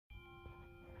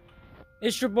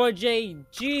It's your boy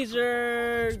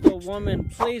Jayjeezer, the woman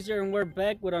pleaser, and we're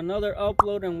back with another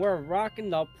upload, and we're rocking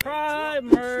the Pride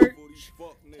merch.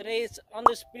 Today's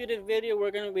Undisputed video, we're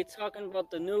going to be talking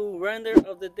about the new render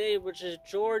of the day, which is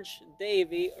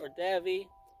Davey,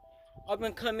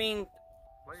 up-and-coming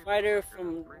fighter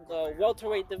from the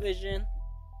Welterweight division,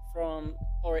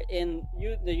 in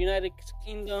the United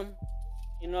Kingdom,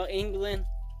 England.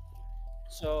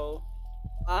 So,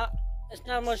 it's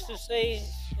not much to say,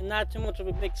 and not too much of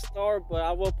a big star, but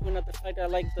I will point out the fact that I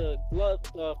like the glove,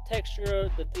 the texture,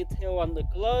 the detail on the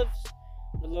gloves,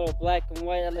 the little black and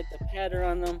white. I like the pattern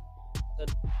on them,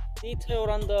 the detail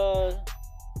on the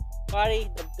body,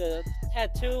 the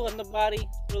tattoo on the body,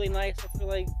 really nice. I feel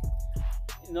like,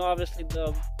 obviously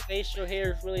the facial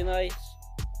hair is really nice.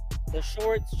 The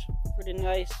shorts, pretty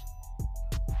nice.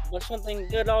 But something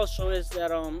good also is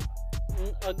that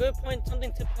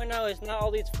something to point out is not all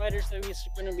these fighters that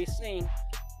we're going to be seeing.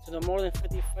 So the more than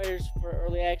 50 fighters for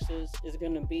early access is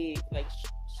going to be like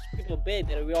people big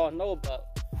that we all know about.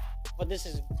 But this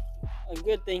is a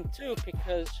good thing too,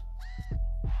 because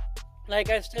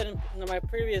like I've said in my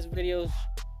previous videos,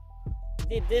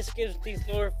 this gives these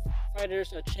lower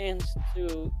fighters a chance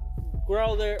to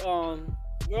grow their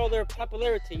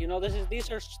popularity.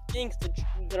 These are things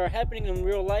that are happening in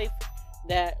real life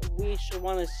that we should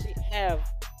want to have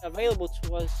available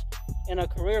to us in a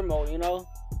career mode. In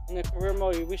a career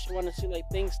mode, we should want to see like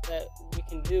things that we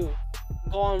can do.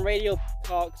 Go on radio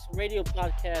talks, radio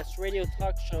podcasts, radio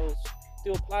talk shows,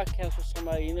 do a podcast with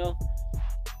somebody,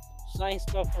 sign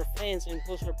stuff for fans and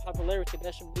post for popularity.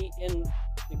 That should be in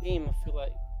the game. I feel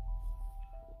like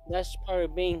that's part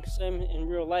of being sim in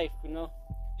real life. Let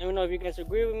me know if you guys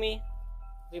agree with me.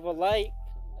 Leave a like.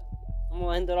 I'm going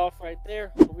to end it off right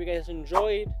there. Hope you guys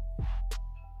enjoyed.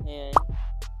 And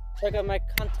check out my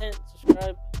content.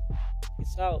 Subscribe.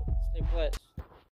 Peace out. Stay blessed.